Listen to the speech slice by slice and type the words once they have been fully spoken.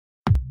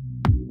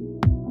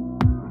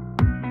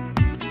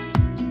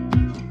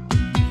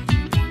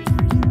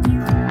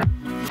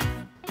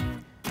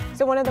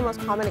So one of the most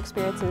common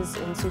experiences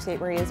in Sault Ste.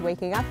 Marie is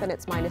waking up and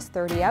it's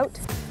 -30 out.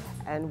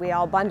 And we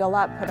all bundle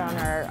up, put on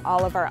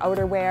all of our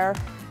outerwear,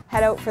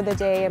 head out for the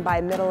day, and by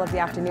the middle of the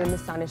afternoon the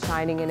sun is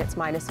shining and it's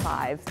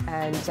 -5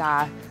 and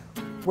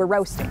we're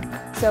roasting.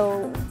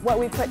 So what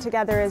we put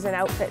together is an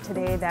outfit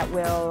today that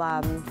will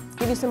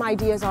give you some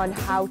ideas on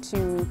how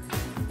to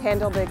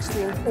handle the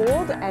extreme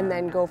cold and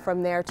then go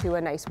from there to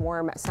a nice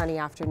warm sunny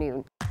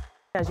afternoon.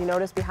 As you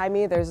notice behind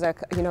me, there's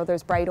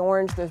there's bright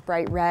orange, there's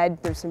bright red,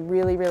 there's some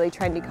really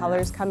trendy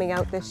colors coming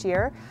out this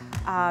year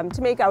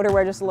to make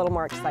outerwear just a little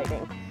more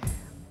exciting.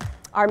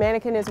 Our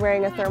mannequin is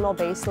wearing a thermal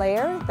base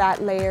layer.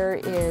 That layer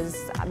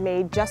is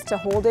made just to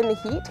hold in the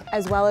heat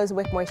as well as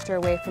wick moisture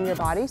away from your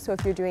body. So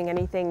if you're doing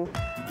anything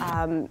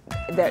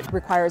that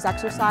requires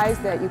exercise,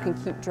 that you can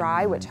keep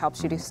dry, which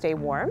helps you to stay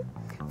warm.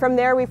 From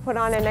there, we've put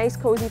on a nice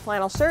cozy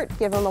flannel shirt,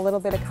 give them a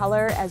little bit of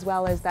color as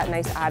well as that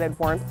nice added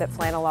warmth that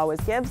flannel always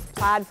gives.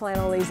 Plaid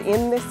flannel is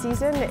in this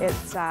season.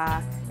 It's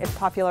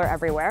popular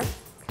everywhere.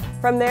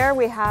 From there,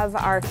 we have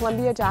our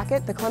Columbia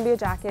jacket. The Columbia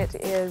jacket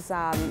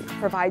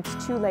provides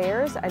 2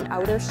 layers, an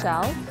outer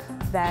shell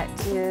that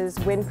is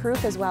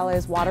windproof as well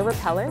as water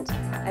repellent,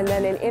 and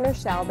then an inner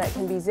shell that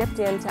can be zipped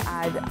in to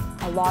add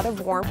a lot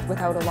of warmth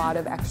without a lot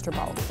of extra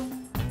bulk.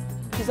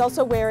 She's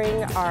also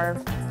wearing our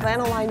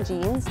flannel lined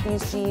jeans.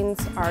 These jeans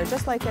are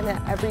just like an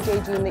everyday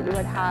jean that you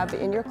would have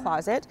in your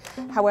closet.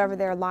 However,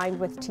 they're lined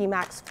with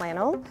T-Max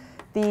flannel.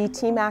 The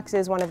T-Max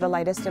is one of the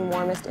lightest and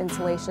warmest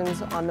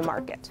insulations on the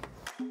market.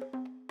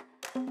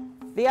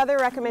 The other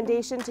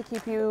recommendation to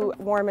keep you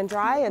warm and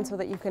dry and so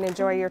that you can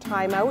enjoy your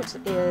time out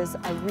is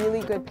a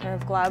really good pair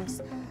of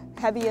gloves,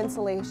 heavy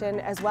insulation,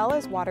 as well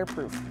as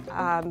waterproof,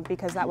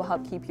 because that will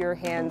help keep your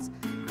hands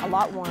a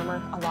lot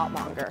warmer, a lot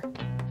longer.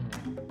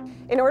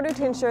 In order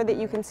to ensure that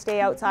you can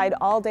stay outside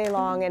all day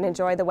long and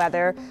enjoy the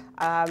weather,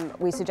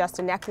 we suggest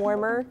a neck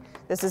warmer.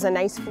 This is a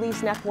nice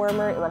fleece neck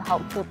warmer. It will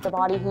help keep the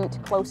body heat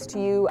close to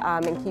you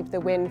and keep the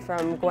wind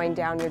from going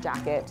down your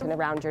jacket and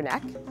around your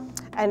neck.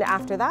 And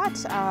after that,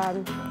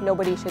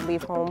 nobody should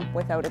leave home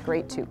without a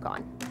great toque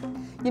on.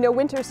 You know,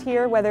 winter's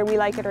here whether we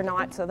like it or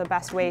not, so the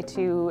best way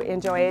to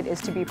enjoy it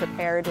is to be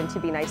prepared and to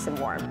be nice and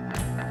warm.